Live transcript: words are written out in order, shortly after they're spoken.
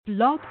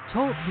Blog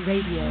Talk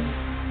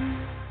Radio.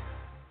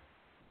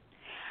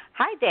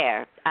 Hi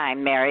there,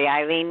 I'm Mary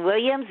Eileen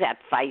Williams at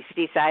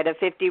Feisty Side of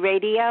 50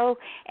 Radio,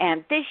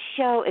 and this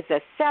show is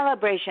a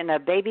celebration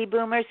of baby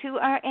boomers who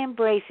are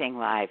embracing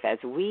life as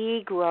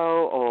we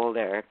grow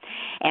older.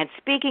 And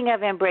speaking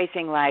of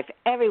embracing life,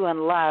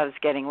 everyone loves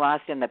getting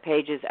lost in the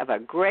pages of a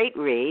great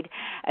read,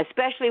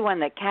 especially one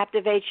that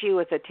captivates you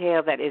with a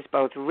tale that is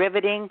both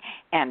riveting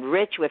and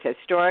rich with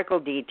historical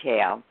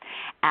detail.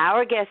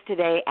 Our guest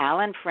today,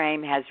 Alan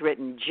Frame, has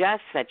written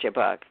just such a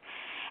book.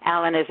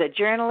 Alan is a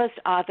journalist,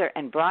 author,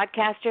 and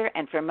broadcaster,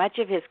 and for much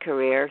of his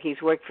career, he's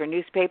worked for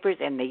newspapers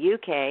in the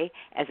UK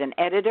as an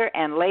editor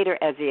and later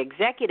as the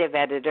executive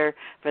editor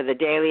for the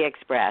Daily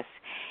Express.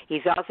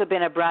 He's also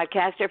been a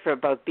broadcaster for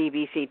both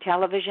BBC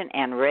television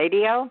and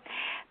radio,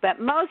 but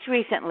most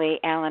recently,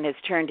 Alan has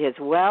turned his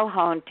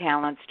well-honed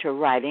talents to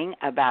writing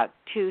about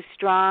two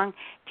strong,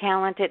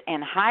 talented,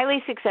 and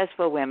highly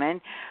successful women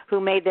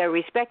who made their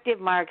respective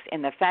marks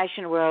in the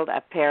fashion world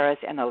of Paris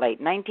in the late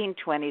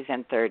 1920s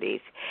and 30s.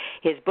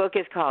 His book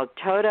is called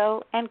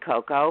Toto and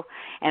Coco,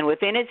 and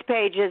within its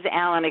pages,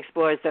 Alan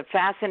explores the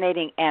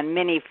fascinating and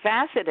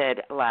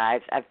many-faceted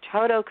lives of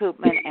Toto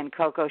Koopman and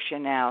Coco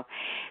Chanel.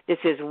 This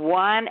is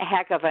one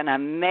heck of an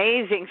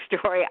amazing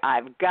story,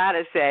 I've got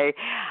to say.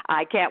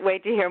 I can't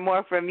wait to hear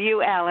more from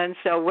you, Alan,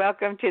 so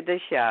welcome to the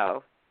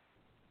show.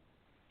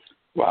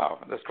 Wow,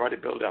 that's quite a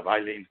build-up,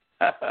 Eileen.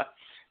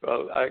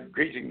 Well,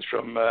 greetings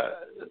from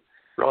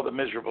rather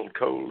miserable,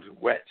 cold,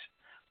 wet,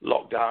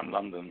 locked-down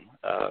London.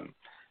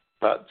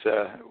 But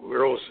we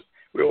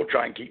all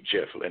try and keep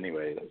cheerful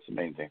anyway. That's the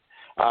main thing.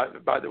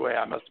 By the way,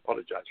 I must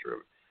apologize for a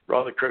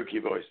rather croaky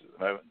voice at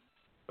the moment,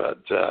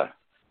 but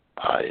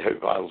I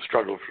hope I'll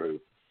struggle through.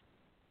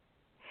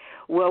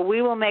 Well,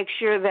 we will make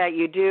sure that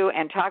you do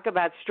and talk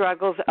about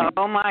struggles.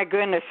 Oh, my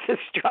goodness, the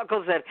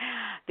struggles that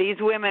these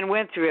women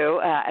went through,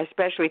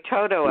 especially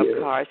Toto, of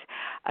course.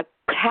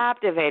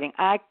 Captivating.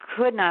 I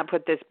could not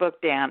put this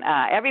book down.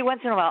 Every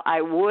once in a while,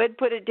 I would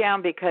put it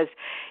down because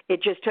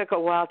it just took a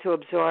while to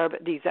absorb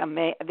this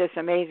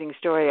amazing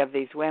story of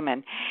these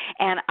women.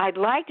 And I'd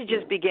like to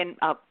just begin.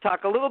 I'll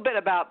talk a little bit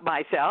about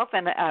myself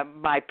and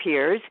my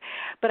peers,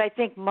 but I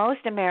think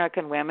most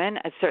American women,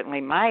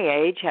 certainly my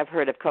age, have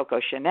heard of Coco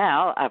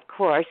Chanel, of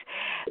course,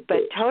 but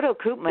Toto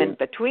Koopman,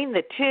 between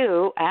the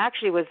two,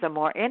 actually was the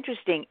more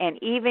interesting, and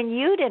even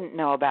you didn't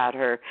know about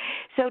her.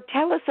 So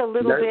tell us a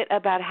little bit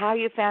about how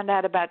you found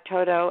out about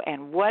Toto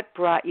and what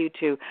brought you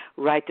to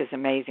write this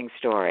amazing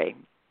story.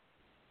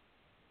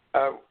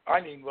 About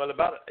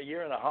a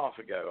year and a half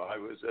ago, I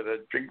was at a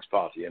drinks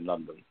party in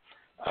London,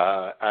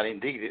 and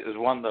indeed it was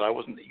one that I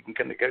wasn't even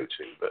going to go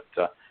to,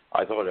 but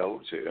I thought I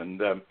ought to.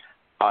 And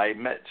I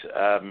met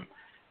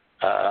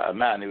a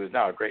man who is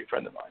now a great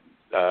friend of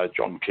mine,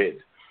 John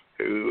Kidd,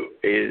 who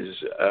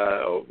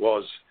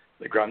was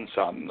the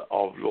grandson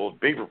of Lord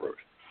Beaverbrook.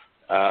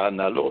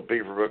 Now, Lord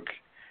Beaverbrook,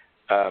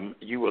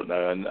 you will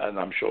know, and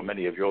I'm sure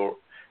many of your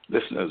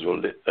listeners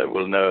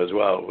will know as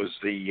well, was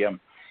the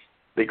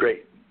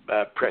great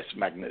press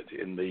magnate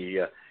in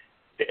the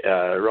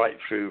right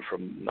through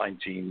from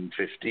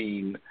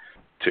 1915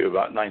 to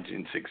about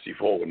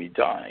 1964 when he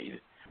died,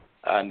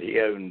 and he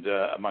owned,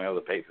 among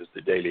other papers,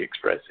 the Daily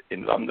Express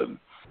in London,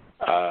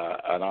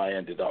 and I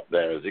ended up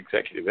there as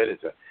executive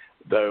editor,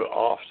 though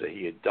after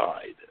he had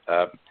died.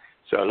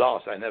 So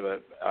alas,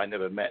 I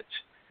never met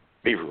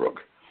Beaverbrook.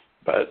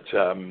 But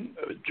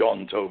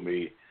John told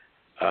me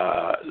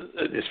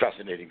this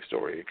fascinating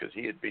story because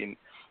he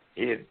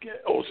had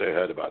also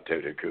heard about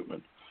Toto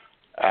Koopman,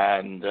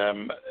 and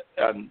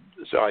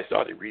so I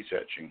started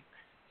researching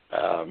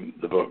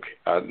the book.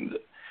 And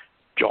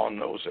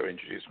John also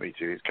introduced me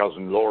to his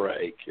cousin Laura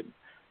Aiken,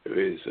 who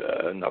is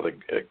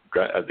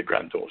the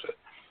granddaughter,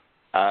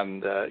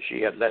 and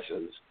she had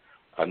letters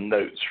and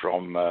notes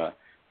from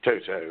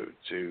Toto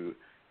to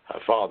her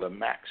father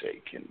Max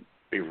Aiken,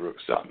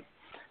 Beaverbrook's son.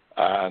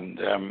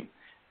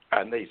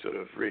 And they sort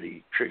of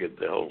really triggered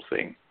the whole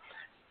thing.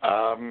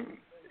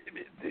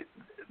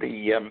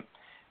 The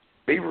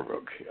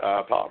Beaverbrook,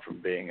 apart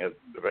from being a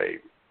very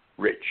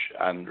rich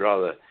and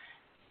rather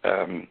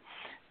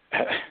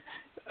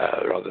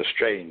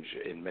strange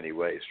in many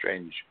ways,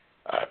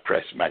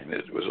 press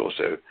magnate, was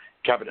also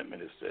cabinet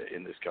minister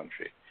in this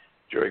country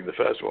during the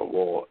First World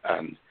War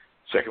and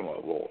Second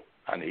World War,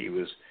 and he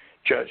was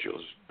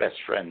Churchill's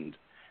best friend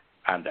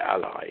and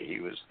ally. He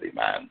was the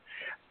man.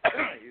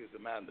 He was the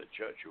man that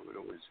Churchill would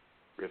always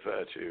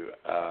refer to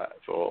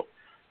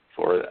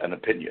for an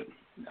opinion,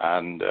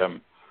 and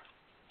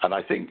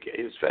I think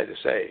it's fair to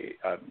say,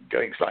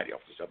 going slightly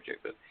off the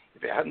subject, that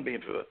if it hadn't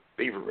been for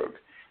Beaverbrook,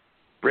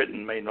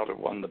 Britain may not have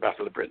won the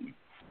Battle of Britain,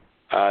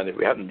 and if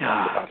we hadn't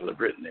won the Battle of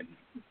Britain,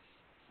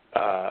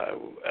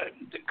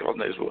 God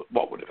knows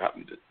what would have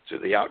happened to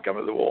the outcome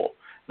of the war.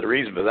 The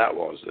reason for that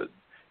was that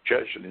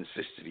Churchill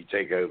insisted he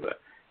take over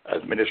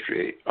as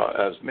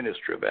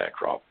Minister of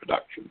Aircraft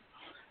Production.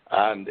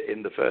 And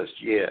in the first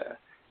year,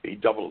 he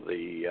doubled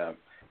the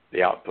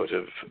output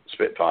of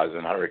Spitfires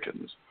and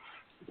Hurricanes,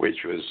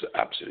 which was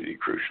absolutely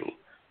crucial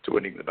to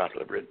winning the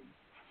Battle of Britain.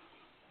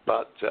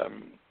 But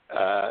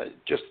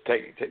just to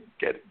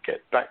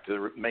get back to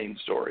the main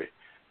story,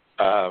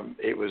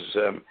 it was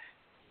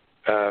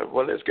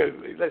well. Let's go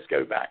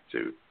back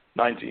to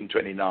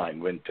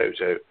 1929 when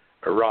Toto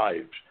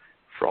arrived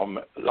from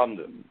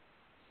London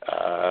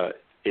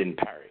in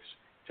Paris.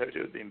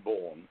 Toto had been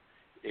born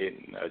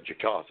in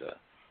Jakarta,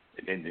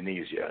 in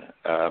Indonesia,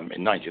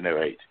 in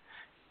 1908,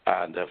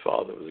 and her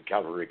father was a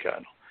cavalry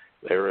colonel.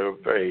 They were a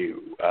very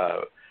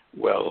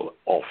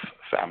well-off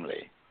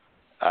family,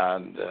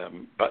 and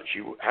but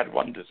she had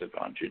one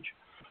disadvantage,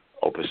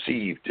 or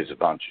perceived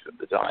disadvantage at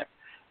the time,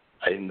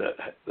 in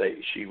that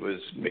she was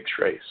mixed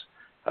race.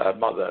 Her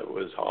mother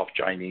was half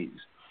Chinese,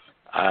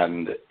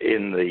 and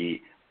in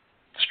the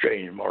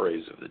strange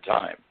mores of the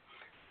time,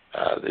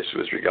 this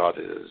was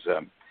regarded as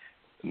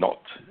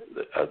not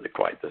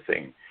quite the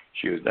thing.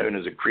 She was known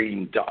as a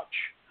Green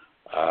Dutch,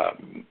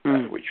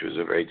 which was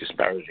a very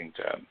disparaging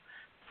term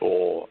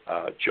for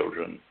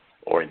children,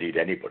 or indeed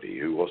anybody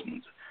who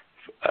wasn't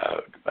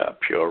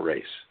pure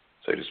race,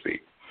 so to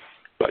speak.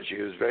 But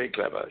she was very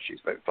clever. She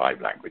spoke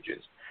 5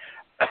 languages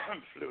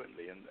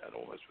fluently and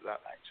almost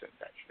without accent,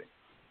 actually,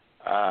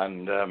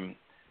 and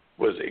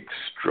was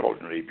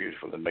extraordinarily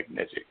beautiful and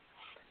magnetic.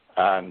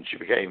 And she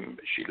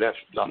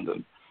left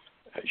London.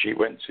 She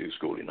went to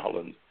school in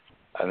Holland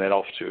and then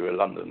off to a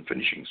London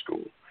finishing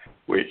school,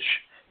 which,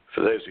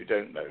 for those who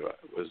don't know,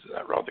 was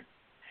rather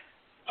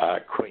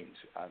quaint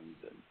and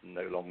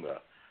no longer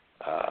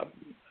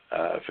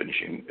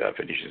finishing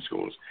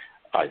schools.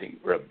 I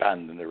think were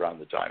abandoned around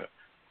the time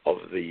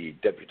of the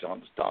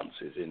debutante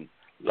dances in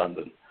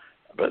London.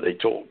 But they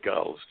taught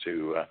girls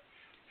to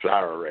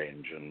flower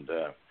arrange and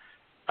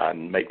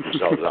make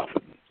themselves up,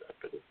 and a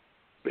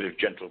bit of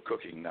gentle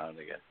cooking now and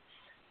again.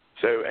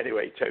 So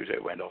anyway, Toto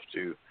went off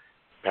to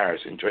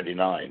Paris in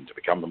 1929 to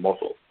become a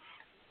model,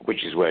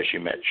 which is where she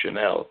met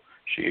Chanel.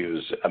 She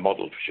was a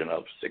model for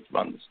Chanel for 6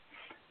 months.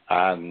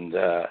 And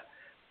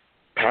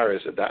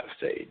Paris at that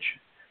stage,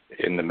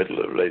 in the middle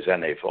of Les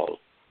Années Folles,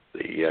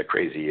 the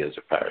crazy years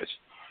of Paris,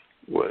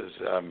 was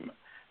a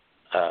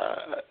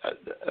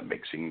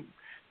mixing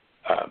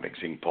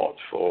pot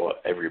for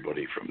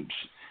everybody from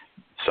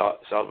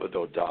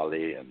Salvador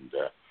Dali and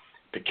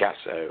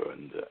Picasso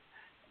and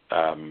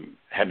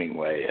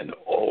Hemingway and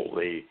all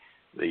the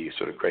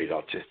sort of great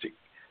artistic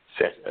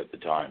set at the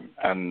time,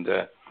 and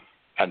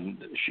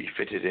she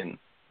fitted in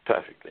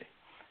perfectly.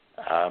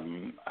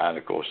 And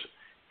of course,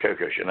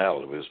 Coco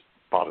Chanel was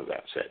part of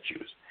that set. She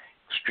was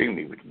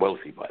extremely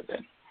wealthy by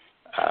then,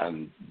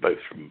 and both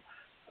from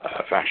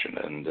fashion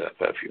and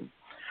perfume,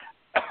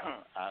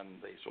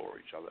 and they saw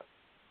each other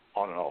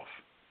on and off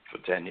for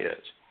 10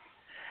 years.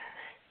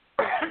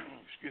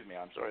 Excuse me,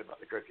 I'm sorry about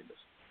the croakiness.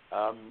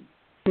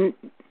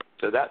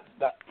 So that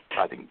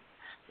I think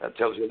that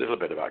tells you a little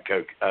bit about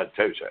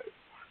Toto,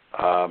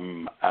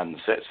 and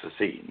sets the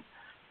scene.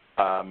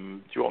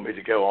 Do you want me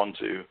to go on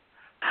to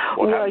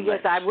what happened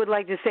yes, next? I would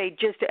like to say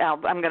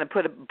I'm going to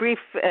put a brief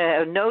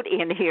note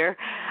in here.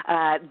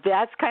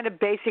 That's kind of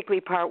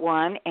basically part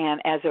 1,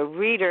 and as a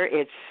reader,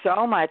 it's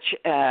so much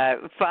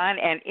fun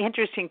and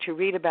interesting to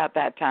read about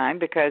that time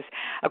because,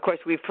 of course,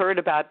 we've heard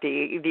about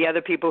the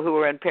other people who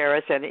were in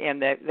Paris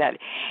and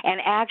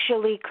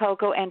actually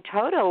Coco and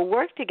Toto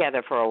worked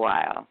together for a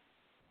while.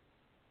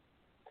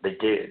 They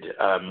did.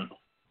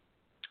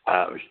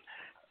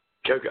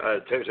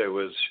 Toto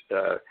was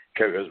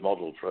Coco's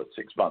model for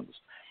 6 months,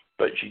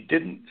 but she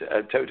didn't.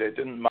 Toto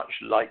didn't much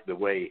like the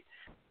way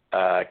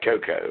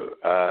Coco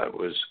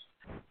was.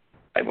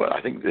 Well, I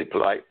think the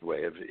polite way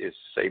is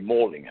to say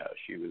mauling her.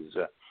 She was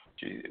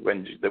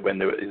when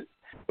it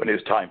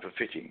was time for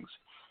fittings,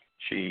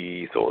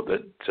 she thought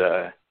that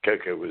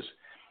Coco was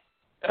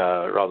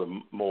rather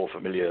more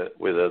familiar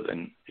with her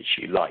than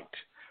she liked.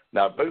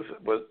 Now both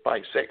were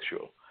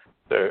bisexual,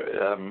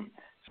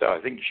 so I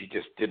think she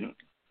just didn't.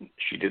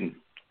 She didn't,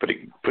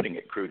 putting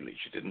it crudely,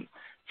 she didn't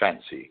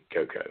fancy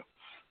Coco.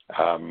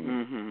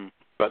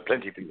 But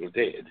plenty of people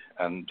did,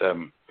 and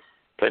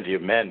plenty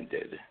of men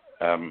did.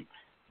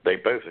 They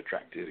both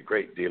attracted a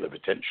great deal of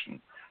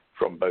attention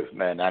from both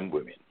men and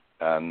women,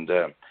 and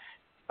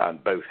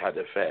both had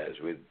affairs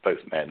with both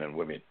men and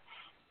women.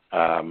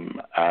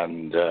 And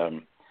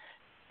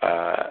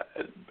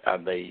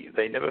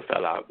they never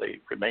fell out. They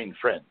remained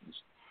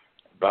friends,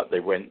 but they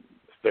went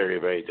very,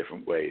 very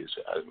different ways,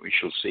 as we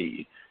shall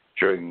see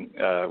during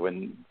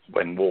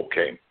when war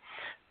came.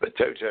 But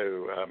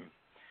Toto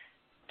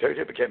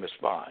became a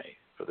spy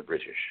for the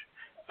British,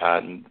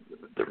 and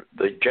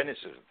the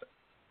genesis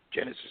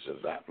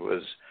of that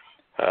was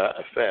her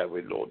affair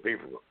with Lord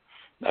Beaverbrook.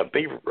 Now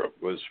Beaverbrook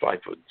was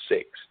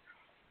 5'6",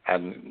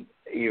 and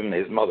even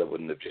his mother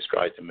wouldn't have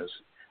described him as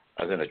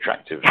an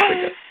attractive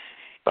figure.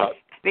 But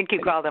I think you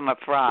called him a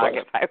frog,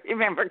 if I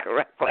remember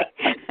correctly.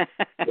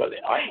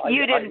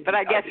 You didn't, but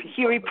I guess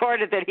you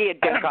reported that he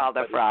had been called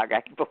a frog,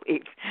 I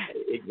believe.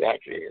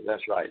 Exactly,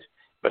 that's right.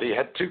 But he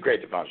had 2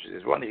 great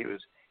advantages. One, he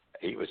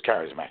was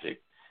charismatic.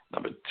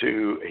 Number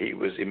 2, he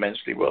was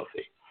immensely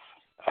wealthy.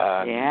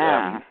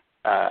 And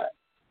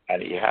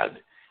he had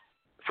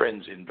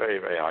friends in very,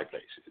 very high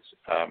places.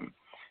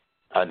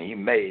 and he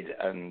made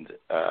and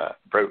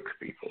broke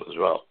people as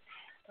well.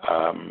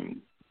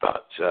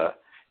 But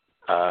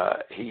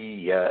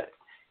he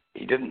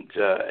didn't.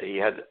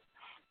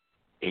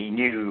 He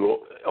knew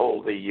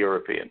all the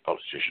European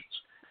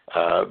politicians.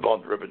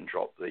 Von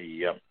Ribbentrop,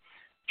 the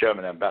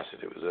German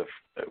ambassador,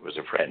 was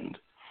a friend,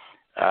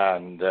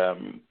 and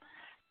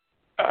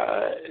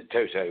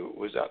Toto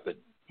was at the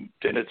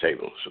dinner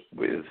tables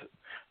with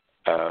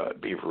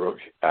Beaverbrook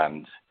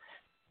and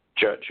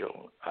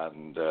Churchill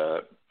and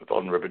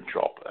von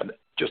Ribbentrop and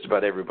just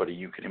about everybody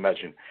you can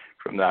imagine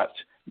from that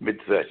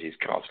mid-30s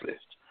cast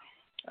list.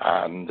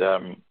 And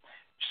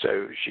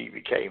so she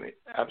became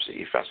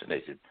absolutely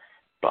fascinated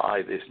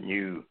by this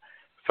new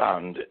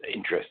found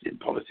interest in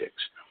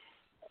politics.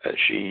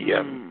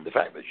 The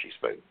fact that she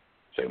spoke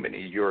so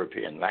many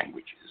European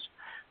languages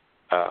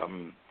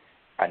and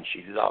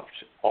she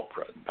loved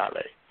opera and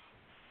ballet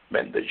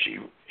meant that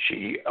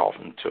she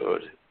often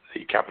toured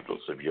the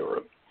capitals of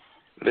Europe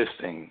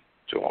listening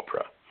to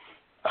opera.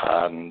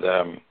 And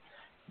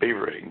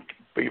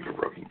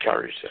Beaverbrook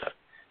encouraged her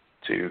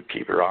to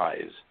keep her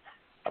eyes,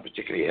 and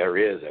particularly her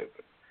ears,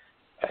 open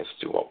as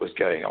to what was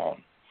going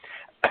on.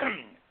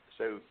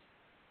 So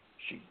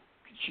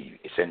she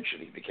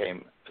essentially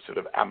became a sort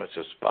of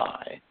amateur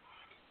spy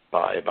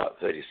by about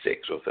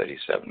 36 or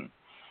 37,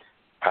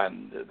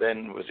 and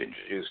then was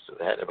introduced to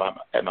the head of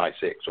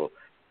MI6, or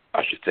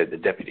I should say the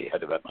deputy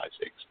head of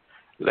MI6,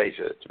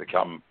 later to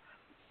become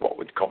what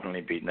would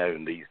commonly be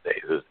known these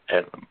days as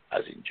M,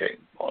 as in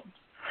James Bond.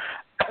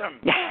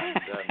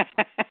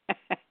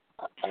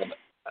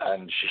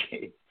 and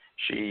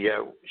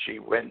she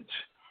went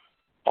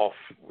off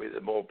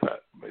with more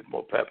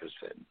purpose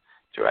then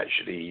to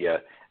actually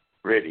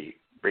really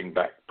bring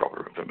back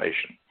proper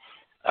information,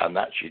 and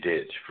that she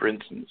did. For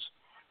instance,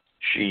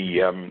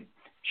 she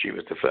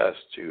was the first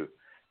to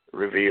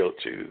reveal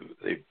to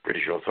the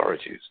British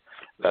authorities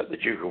that the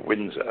Duke of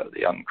Windsor,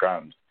 the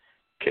uncrowned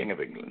King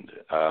of England,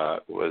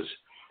 was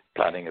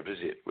planning a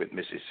visit with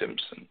Mrs.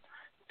 Simpson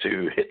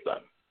to Hitler.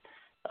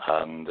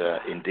 And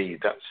indeed,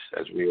 that's,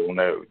 as we all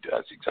know,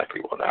 that's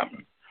exactly what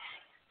happened.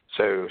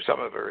 So some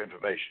of her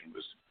information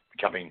was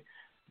becoming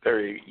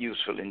very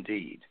useful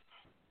indeed.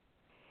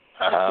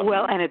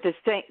 Well, and at the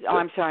same,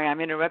 I'm sorry,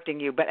 I'm interrupting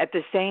you, but at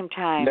the same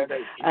time,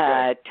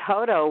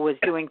 Toto was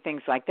doing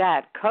things like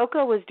that.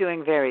 Coco was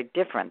doing very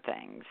different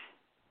things.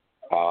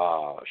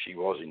 She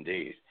was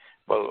indeed.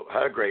 Well,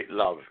 her great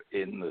love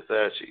in the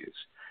 30s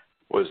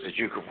was the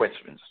Duke of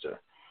Westminster.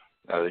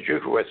 Now, the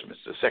Duke of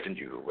Westminster, second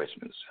Duke of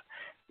Westminster,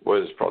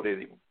 was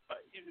possibly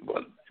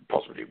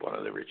one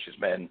of the richest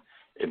men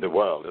in the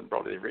world and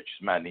probably the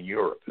richest man in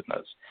Europe, and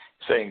that's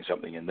saying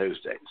something in those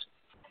days.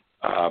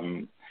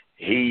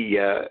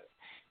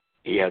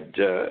 He had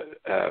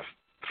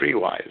 3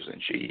 wives,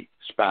 and she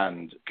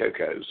spanned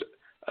Coco's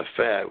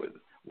affair with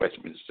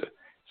Westminster,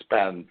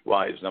 spanned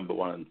wives number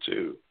 1 and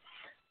 2,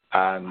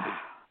 and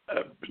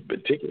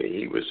particularly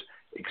he was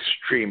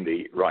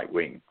extremely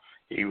right-wing.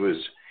 He was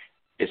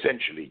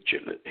essentially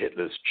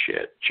Hitler's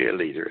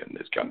cheerleader in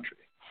this country,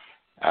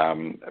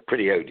 a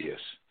pretty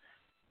odious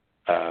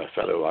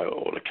fellow by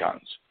all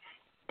accounts.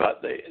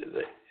 But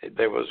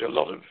there was a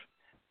lot of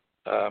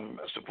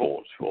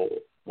support for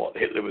what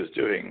Hitler was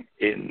doing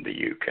in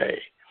the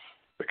UK,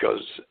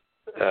 because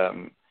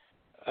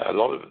a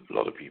lot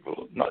of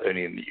people, not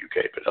only in the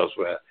UK but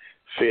elsewhere,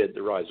 feared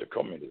the rise of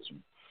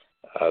communism,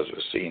 as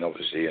was seen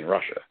obviously in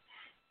Russia,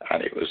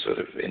 and it was sort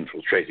of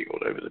infiltrating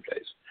all over the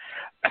place.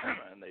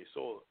 And they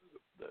saw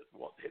that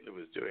what Hitler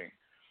was doing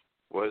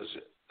was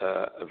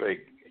a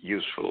very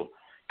useful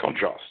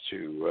contrast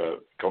to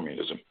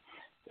communism.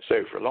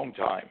 So for a long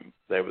time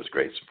there was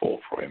great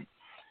support for him,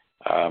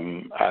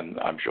 and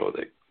I'm sure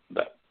that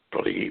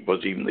probably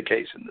was even the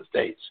case in the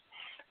States,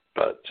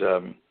 but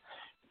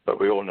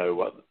we all know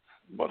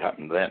what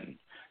happened then.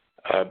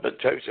 But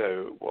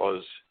Toto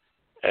was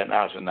an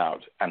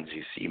out-and-out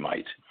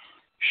anti-Semite.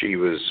 She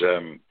was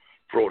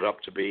brought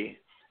up to be,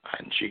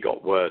 and she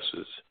got worse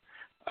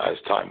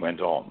as time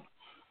went on.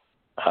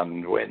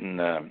 And when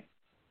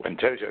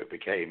Toto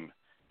became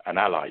an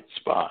Allied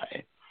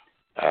spy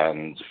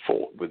and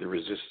fought with the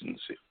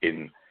resistance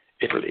in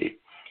Italy,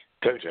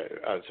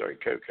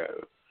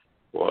 Coco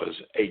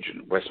was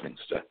Agent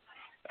Westminster,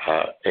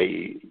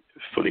 a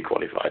fully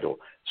qualified,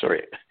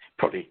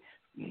 probably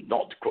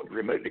not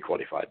remotely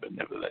qualified, but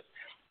nevertheless,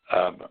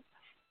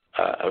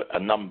 a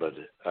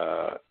numbered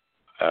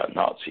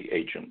Nazi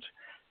agent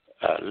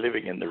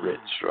living in the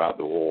Ritz throughout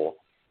the war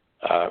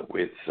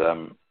with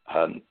her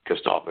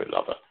Gestapo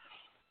lover,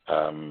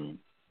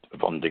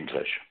 von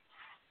Dinklish.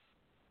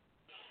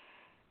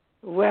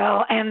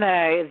 Well, and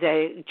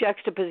the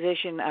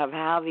juxtaposition of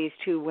how these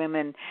two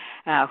women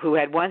who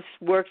had once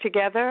worked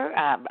together,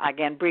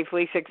 again,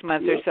 briefly 6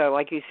 months or so,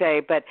 like you say,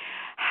 but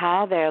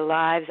how their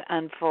lives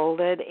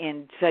unfolded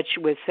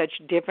with such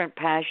different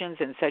passions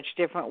in such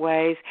different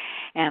ways.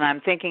 And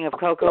I'm thinking of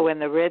Coco and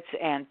the Ritz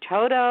and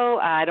Toto.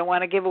 I don't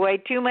want to give away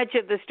too much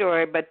of the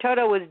story, but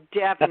Toto was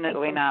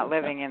definitely not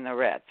living in the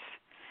Ritz.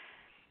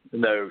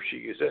 No,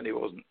 she certainly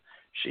wasn't.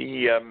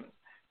 She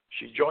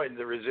she joined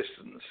the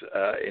resistance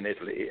in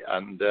Italy,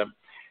 and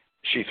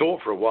she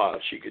thought for a while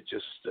she could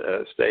just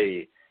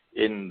stay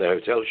in the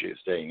hotel she was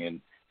staying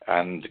in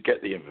and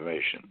get the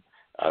information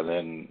and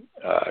then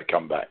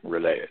come back,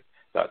 relay it.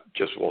 That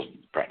just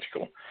wasn't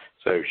practical.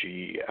 So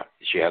she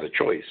had a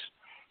choice.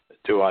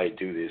 Do I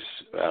do this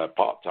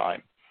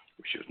part-time,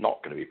 which was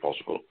not going to be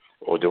possible,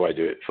 or do I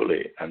do it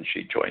fully? And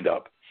she joined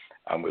up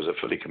and was a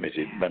fully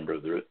committed member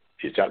of the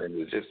Italian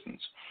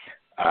resistance.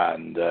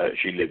 And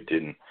she lived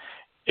in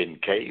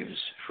caves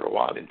for a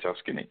while in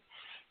Tuscany.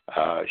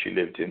 She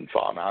lived in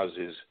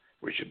farmhouses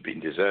which had been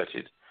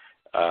deserted.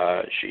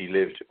 She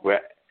lived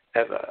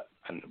wherever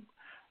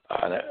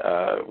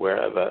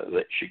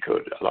that she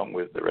could, along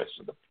with the rest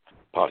of the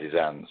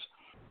partisans.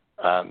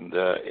 And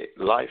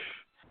life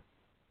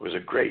was a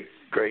great,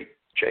 great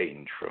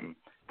change from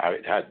how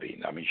it had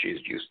been. I mean, she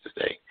is used to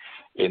staying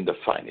in the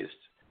finest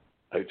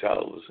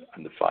hotels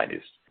and the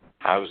finest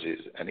houses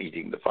and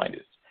eating the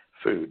finest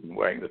food and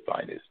wearing the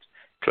finest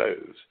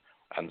clothes.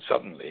 And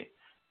suddenly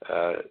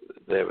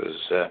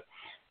there's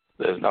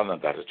none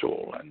of that at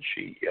all. And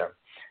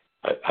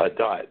her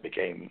diet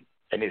became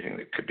anything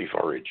that could be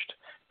foraged,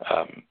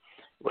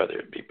 whether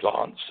it be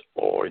plants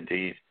or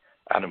indeed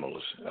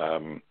animals,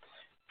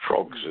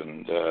 frogs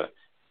and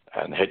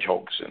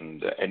hedgehogs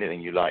and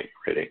anything you like,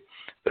 really,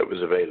 that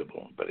was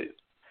available. But it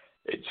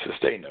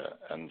sustained her,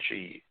 and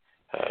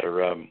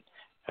her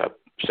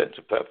sense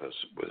of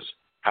purpose was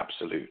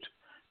absolute.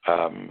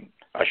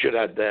 I should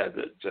add there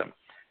that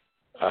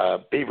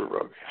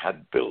Beaverbrooke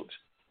had built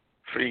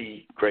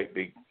 3 great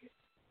big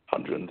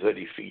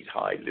 130 feet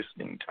high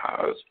listening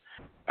towers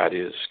at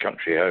his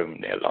country home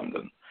near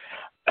London,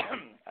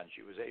 and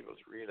she was able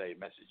to relay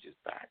messages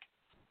back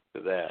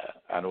to there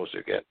and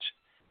also get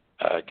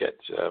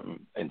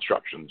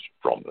instructions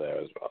from there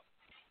as well.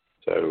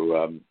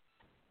 So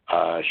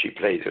she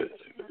played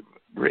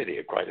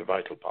quite a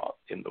vital part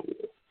in the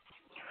war.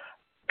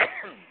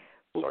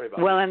 Sorry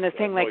about well, this. and the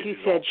thing, like you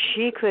said,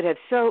 she could have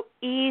so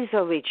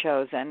easily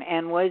chosen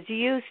and was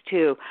used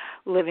to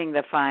living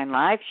the fine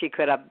life. She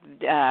could have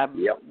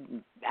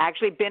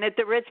actually been at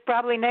the Ritz,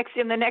 probably in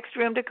the next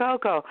room to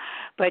Coco.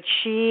 But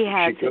she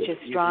had such a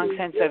strong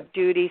sense of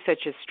duty,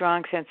 such a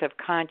strong sense of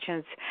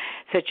conscience,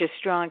 such a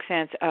strong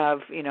sense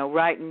of,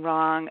 right and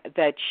wrong,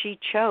 that she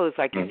chose,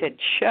 like you said,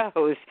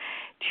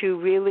 to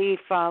really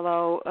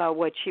follow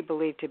what she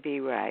believed to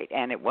be right.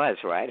 And it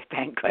was right,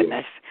 thank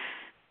goodness.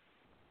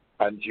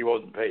 And she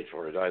wasn't paid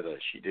for it either.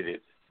 She did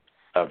it.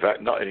 In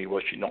fact, not only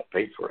was she not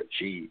paid for it,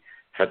 she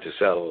had to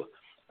sell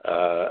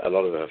a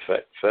lot of her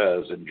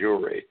furs and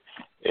jewelry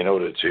in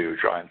order to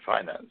try and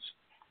finance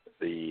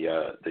the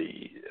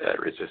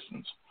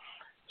resistance.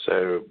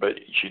 So, but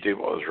she did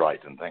what was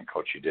right, and thank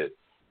God she did.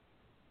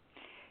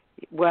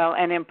 Well,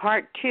 and in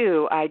part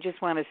 2, I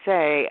just want to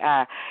say,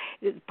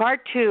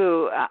 part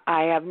 2,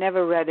 I have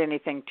never read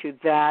anything to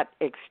that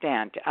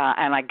extent.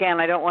 And again,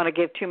 I don't want to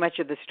give too much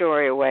of the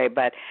story away,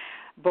 but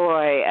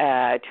boy,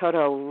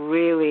 Toto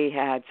really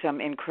had some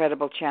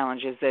incredible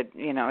challenges that,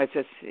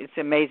 it's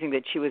amazing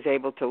that she was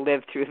able to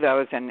live through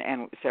those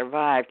and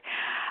survived.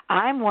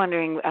 I'm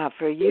wondering,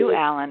 for you,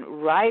 Alan,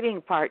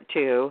 writing part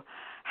 2,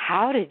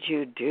 how did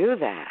you do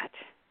that?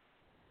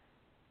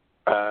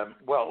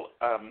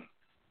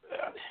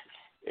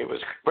 It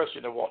was a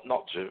question of what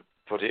not to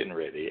put in,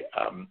 really.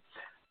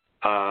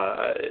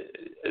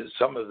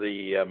 Some of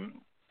the...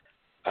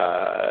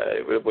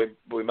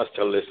 we must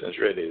tell listeners,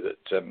 really,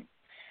 that...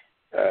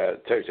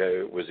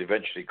 Toto was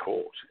eventually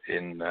caught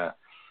in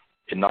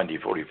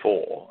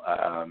 1944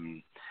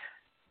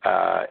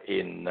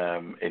 in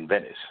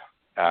Venice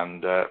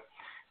and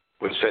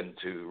was sent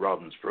to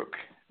Ravensbrück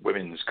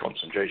women's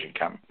concentration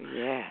camp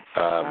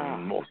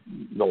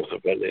north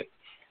of Berlin.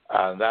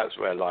 And that's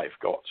where life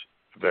got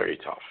very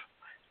tough.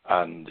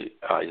 And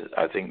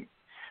I think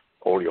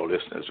all your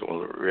listeners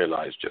will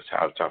realize just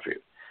how tough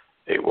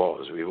it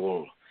was. We've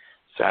all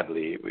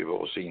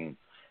seen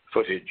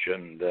footage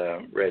and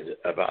read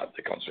about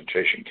the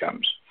concentration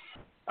camps.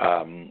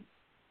 And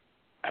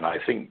I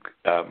think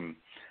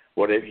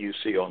whatever you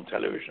see on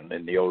television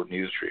in the old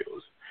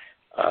newsreels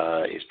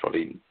is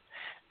probably,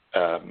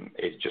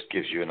 it just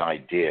gives you an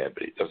idea,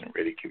 but it doesn't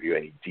really give you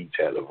any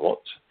detail of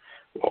what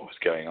was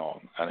going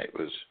on. And it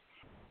was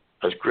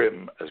as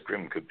grim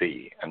could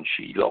be. And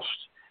she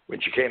lost, when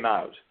she came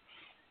out,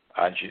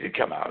 and she did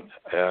come out,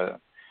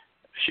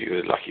 she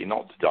was lucky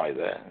not to die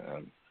there.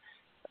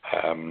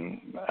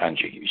 And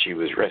she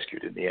was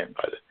rescued in the end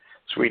by the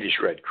Swedish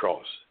Red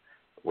Cross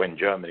when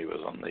Germany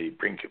was on the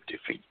brink of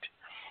defeat.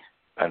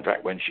 In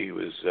fact, when she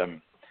was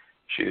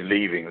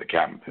leaving the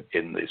camp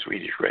in the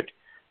Swedish Red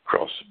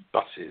Cross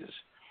buses,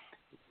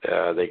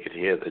 they could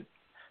hear the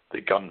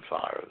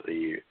gunfire of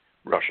the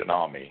Russian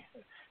army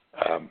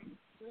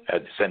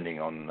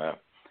descending on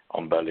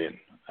Berlin.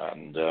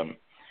 And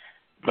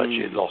but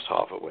she had lost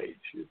half her weight.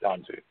 She was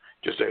down to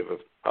just over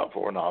about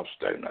 4.5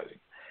 stone, I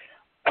think.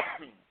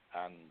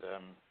 And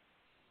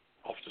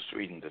off to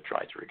Sweden to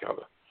try to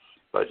recover.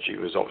 But she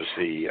was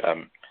obviously,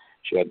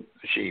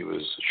 she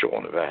was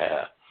shorn of her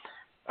hair,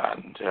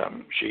 and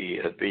she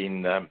had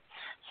been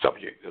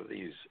subject of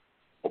these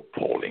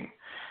appalling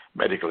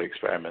medical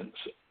experiments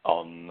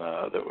on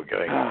that were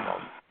going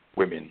on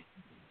women,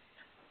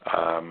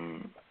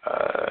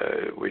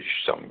 which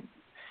some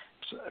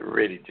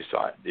really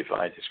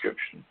defy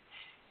description.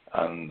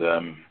 And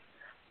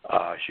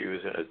she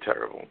was in a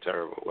terrible,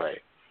 terrible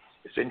way.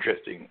 It's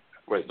interesting.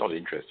 Well, it's not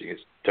interesting.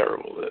 It's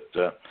terrible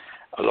that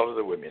a lot of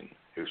the women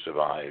who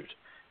survived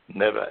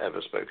never,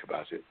 ever spoke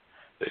about it.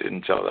 They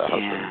didn't tell their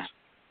husbands.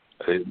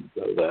 They didn't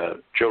tell their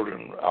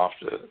children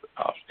after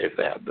if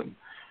they had them.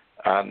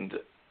 And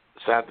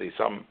sadly,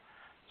 some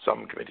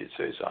committed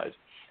suicide.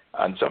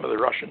 And some of the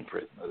Russian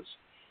prisoners,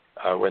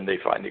 when they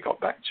finally got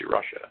back to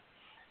Russia,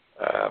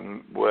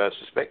 were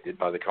suspected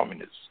by the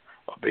communists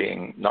of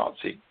being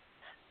Nazi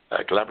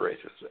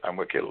collaborators and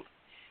were killed.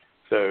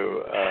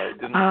 So it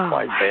didn't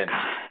quite end.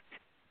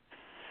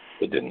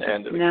 It didn't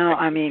end at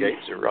the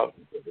gates of Russia.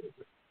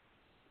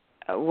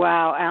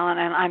 Wow, Alan,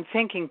 and I'm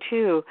thinking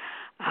too.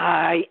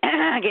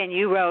 Again,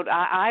 you wrote.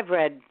 I've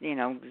read,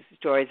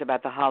 stories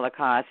about the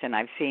Holocaust, and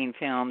I've seen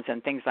films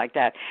and things like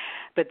that.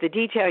 But the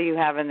detail you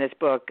have in this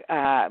book,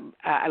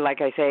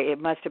 like I say, it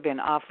must have been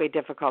awfully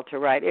difficult to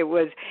write. It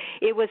was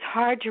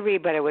hard to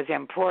read, but it was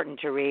important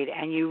to read,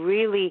 and you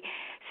really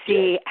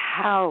see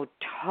how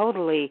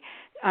totally.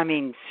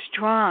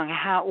 Strong.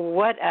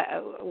 What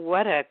a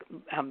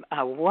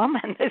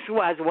woman this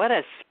was. What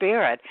a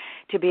spirit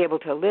to be able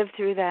to live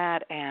through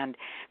that and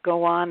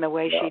go on the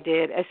way she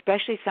did,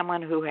 especially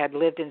someone who had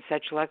lived in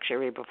such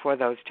luxury before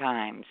those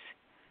times.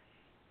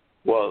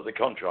 Well, the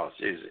contrast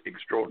is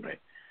extraordinary.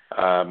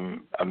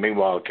 And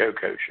meanwhile,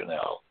 Coco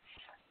Chanel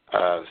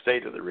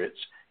stayed at the Ritz.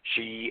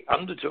 She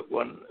undertook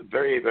one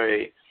very,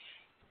 very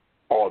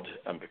odd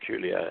and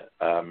peculiar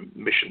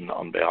mission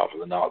on behalf of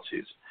the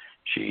Nazis.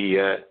 She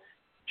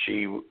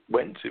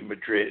went to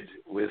Madrid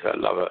with her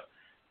lover,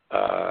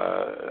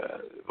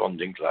 von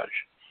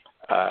Dinklage,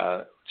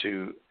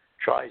 to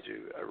try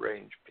to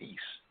arrange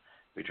peace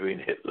between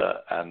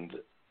Hitler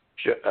and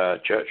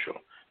Churchill.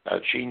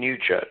 She knew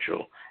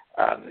Churchill,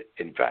 and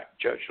in fact,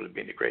 Churchill had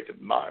been a great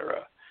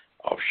admirer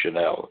of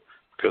Chanel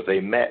because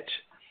they met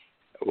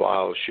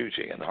while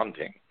shooting and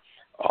hunting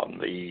on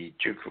the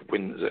Duke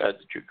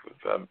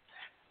of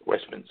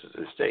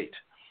Westminster's estate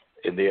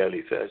in the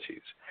early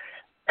 30s.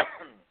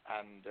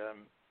 And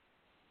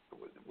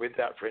with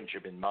that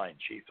friendship in mind,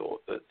 she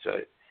thought that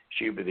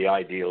she would be the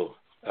ideal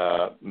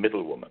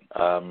middlewoman.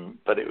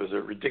 But it was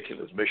a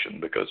ridiculous mission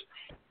because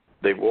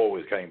the war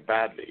was going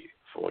badly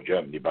for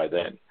Germany by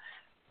then.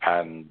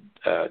 And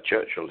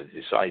Churchill had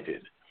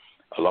decided,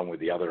 along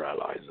with the other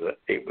allies, that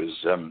it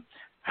was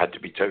had to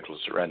be total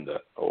surrender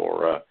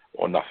or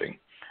nothing.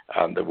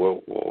 And the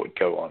war would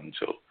go on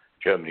until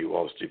Germany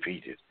was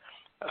defeated.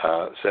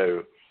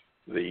 So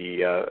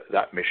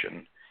that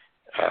mission,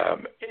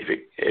 if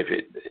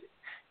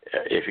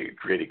it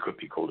really could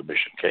be called a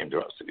mission, came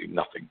to absolutely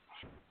nothing,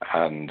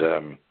 and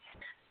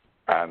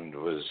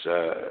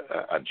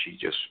she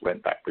just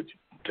went back with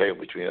tail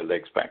between her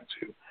legs back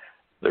to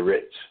the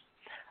Ritz,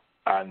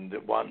 and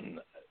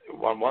one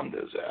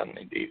wonders, and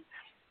indeed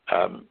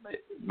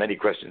many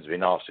questions have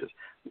been asked, is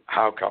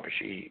how come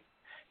she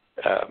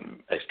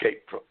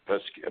escaped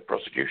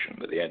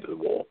prosecution at the end of the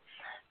war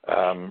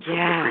from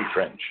the Free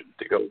French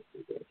to go,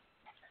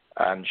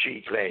 and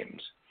she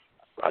claims.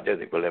 I don't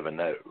think we'll ever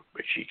know,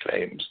 but she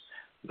claims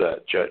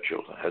that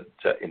Churchill had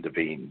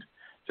intervened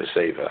to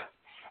save her.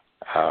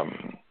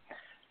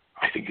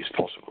 I think it's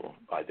possible.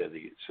 I don't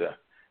think it's.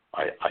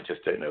 I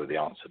just don't know the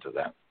answer to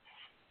that.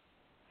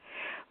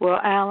 Well,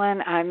 Alan,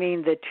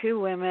 the two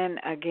women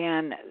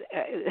again.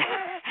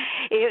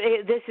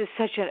 This is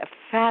such a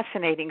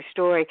fascinating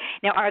story.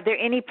 Now, are there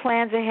any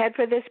plans ahead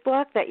for this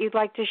book that you'd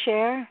like to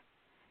share?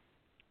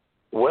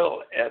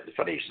 Well, it's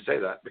funny you should say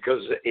that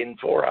because in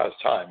 4 hours'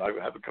 time, I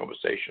will have a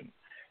conversation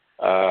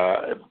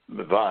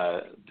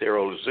via dear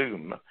old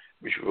Zoom,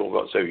 which we all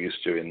got so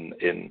used to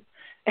in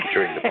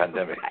during the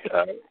pandemic,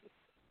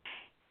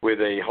 with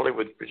a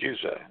Hollywood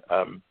producer.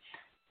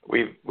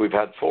 We've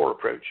had 4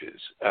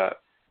 approaches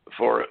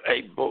for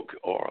a book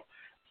for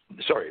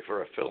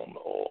a film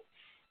or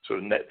sort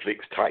of Netflix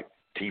type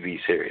TV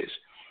series,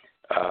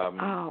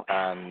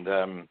 and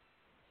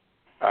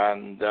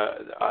I'm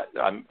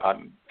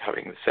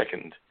having the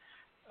second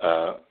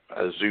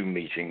a Zoom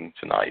meeting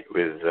tonight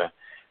with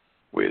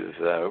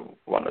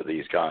one of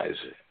these guys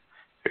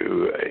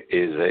who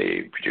is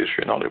a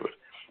producer in Hollywood.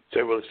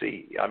 So we'll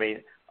see.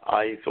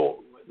 I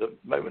thought the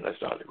moment I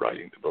started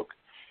writing the book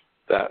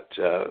that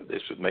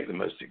this would make the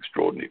most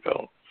extraordinary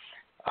film.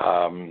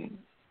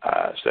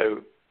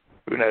 So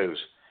who knows?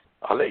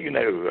 I'll let you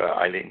know,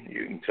 Eileen.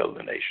 You can tell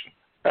the nation.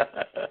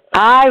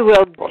 I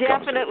will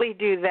definitely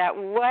do that.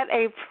 What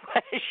a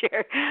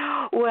pleasure.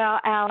 Well,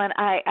 Alan,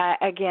 I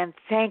again,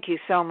 thank you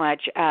so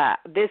much.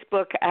 This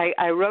book,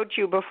 I wrote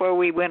you before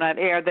we went on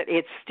air that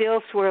it's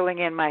still swirling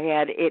in my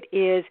head. It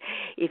is.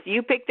 If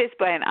you pick this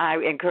book, and I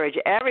encourage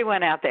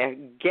everyone out there,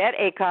 get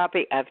a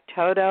copy of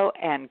Toto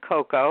and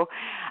Coco.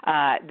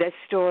 This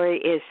story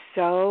is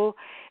so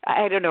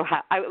I don't know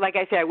how. Like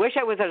I said, I wish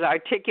I was as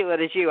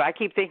articulate as you. I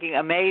keep thinking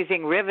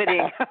amazing,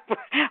 riveting,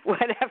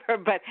 whatever.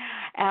 But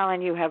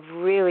Alan, you have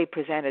really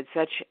presented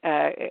such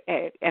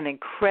an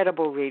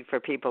incredible read for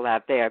people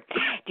out there.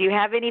 Do you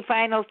have any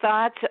final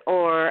thoughts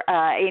or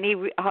any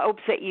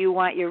hopes that you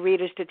want your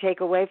readers to take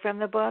away from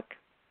the book?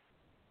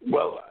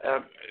 Well,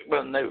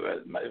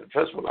 no.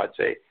 First of all, I'd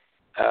say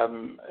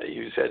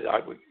you said I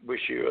would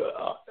wish you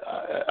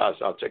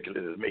as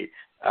articulate as me.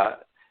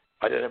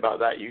 I don't know about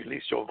that. At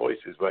least your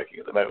voice is working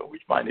at the moment,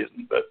 which mine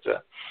isn't.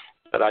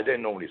 But I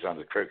don't normally sound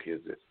as croaky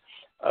as this.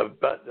 I've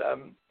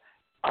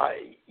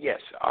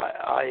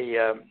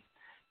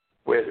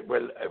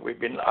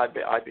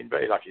been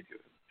very lucky to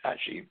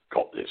actually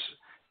got this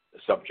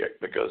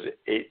subject because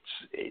it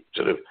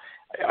sort of,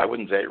 I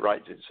wouldn't say it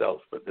writes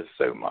itself, but there's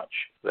so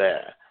much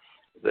there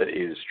that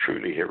is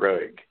truly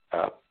heroic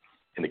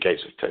in the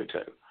case of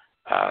Toto,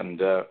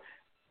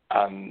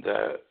 and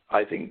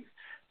I think.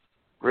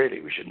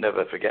 Really, we should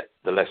never forget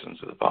the lessons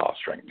of the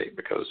past, frankly,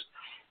 because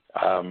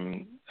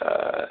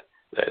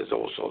there's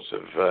all sorts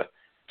of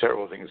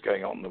terrible things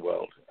going on in the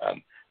world,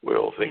 and we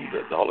all think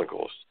that the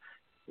Holocaust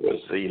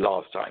was the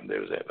last time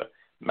there was ever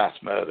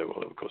mass murder.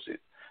 Well, of course,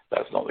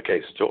 that's not the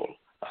case at all.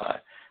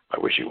 I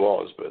wish it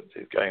was, but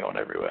it's going on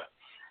everywhere.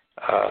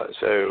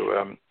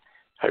 So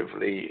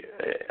hopefully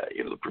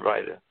it'll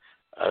provide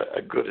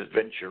a good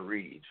adventure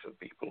read for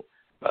people,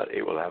 but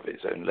it will have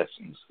its own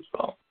lessons as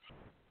well.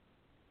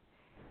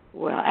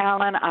 Well,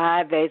 Alan,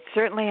 they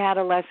certainly had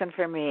a lesson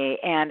for me,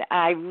 and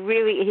I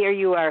really hear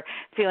you are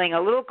feeling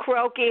a little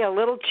croaky, a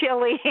little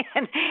chilly,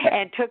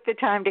 and took the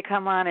time to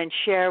come on and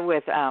share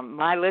with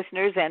my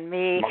listeners and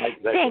me. My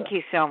pleasure. Thank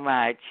you so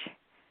much.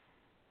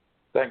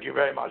 Thank you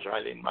very much,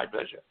 Eileen. My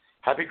pleasure.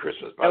 Happy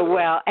Christmas, by the way.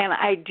 Well, and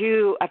I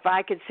do, if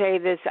I could say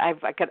this,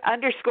 if I could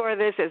underscore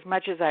this as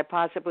much as I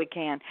possibly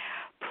can,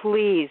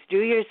 please do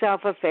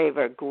yourself a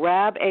favor.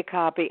 Grab a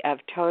copy of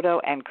Toto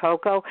and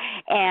Coco,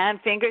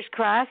 and fingers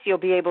crossed you'll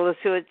be able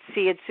to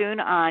see it soon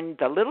on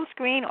the little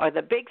screen or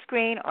the big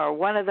screen or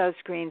one of those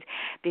screens,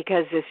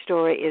 because this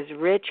story is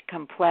rich,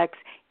 complex,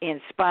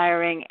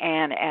 inspiring,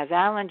 and as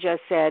Alan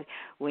just said,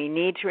 we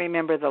need to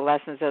remember the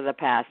lessons of the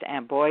past,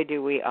 and boy,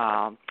 do we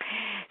all.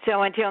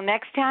 So until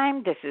next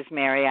time, this is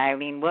Mary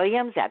Eileen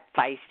Williams at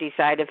Feisty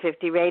Side of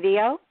 50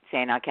 Radio,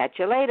 saying I'll catch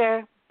you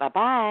later.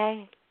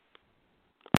 Bye-bye.